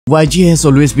YG has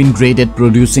always been great at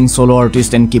producing solo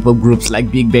artists and K-pop groups like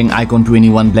BIGBANG, IKON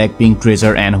 21, BLACKPINK,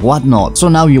 Treasure and whatnot. So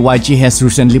now YG has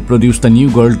recently produced a new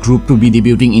girl group to be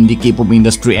debuting in the K-pop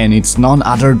industry, and it's none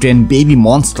other than Baby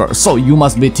Monster. So you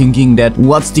must be thinking that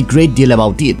what's the great deal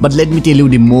about it? But let me tell you,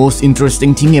 the most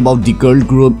interesting thing about the girl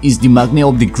group is the MAKNAE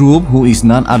of the group, who is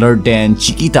none other than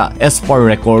Chikita. As per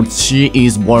records, she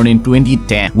is born in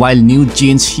 2010, while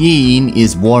NETIZENS HYEIN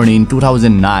is born in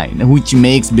 2009, which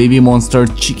makes Baby Monster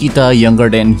Chikita younger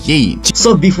than HYEIN.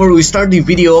 So before we start the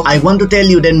video, I want to tell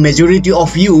you that majority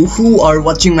of you who are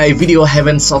watching my video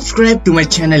haven't subscribed to my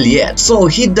channel yet. So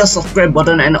hit the subscribe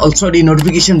button and also the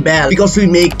notification bell, because we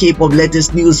make K-pop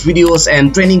latest news videos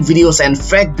and training videos and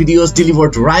fact videos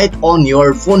delivered right on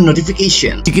your phone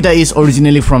notification. Chikita is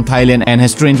originally from Thailand and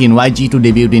has trained in YG to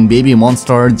debut in Baby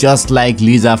Monster, just like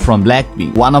Lisa from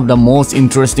BLACKPINK. One of the most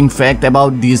interesting fact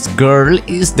about this girl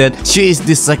is that she is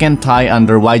the second Thai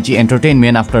under YG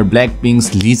Entertainment after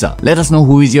BLACKPINK's Lisa. Let us know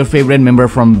who is your favorite member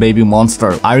from Baby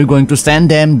Monster. Are you going to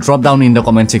stand them? Drop down in the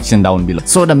comment section down below.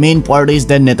 So the main part is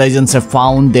that netizens have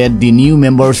found that the new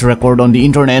members record on the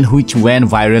internet, which went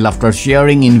viral after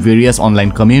sharing in various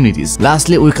online communities.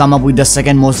 Lastly, we come up with the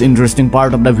second most interesting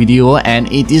part of the video, and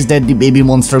it is that the Baby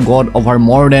Monster got over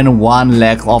more than 1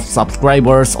 lakh of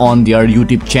subscribers on their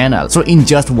YouTube channel. So in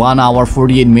just 1 hour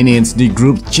 48 minutes, the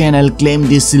group's channel claimed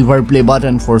the silver play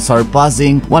button for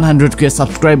surpassing 100k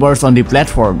subscribers on the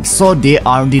platform. So they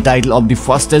earned the title of the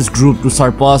fastest group to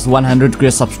surpass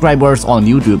 100k subscribers on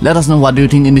YouTube. Let us know what do you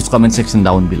think in this comment section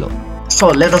down below. So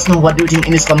let us know what you think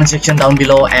in this comment section down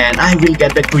below, and I will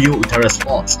get back to you with a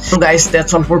response. So guys,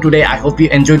 that's all for today. I hope you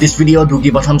enjoyed this video. Do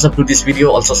give a thumbs up to this video.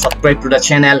 Also subscribe to the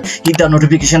channel, hit the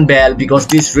notification bell, because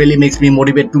this really makes me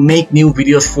motivated to make new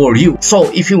videos for you. So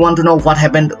if you want to know what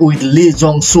happened with Lee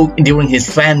Jong-suk during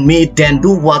his fan meet, then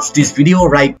do watch this video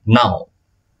right now.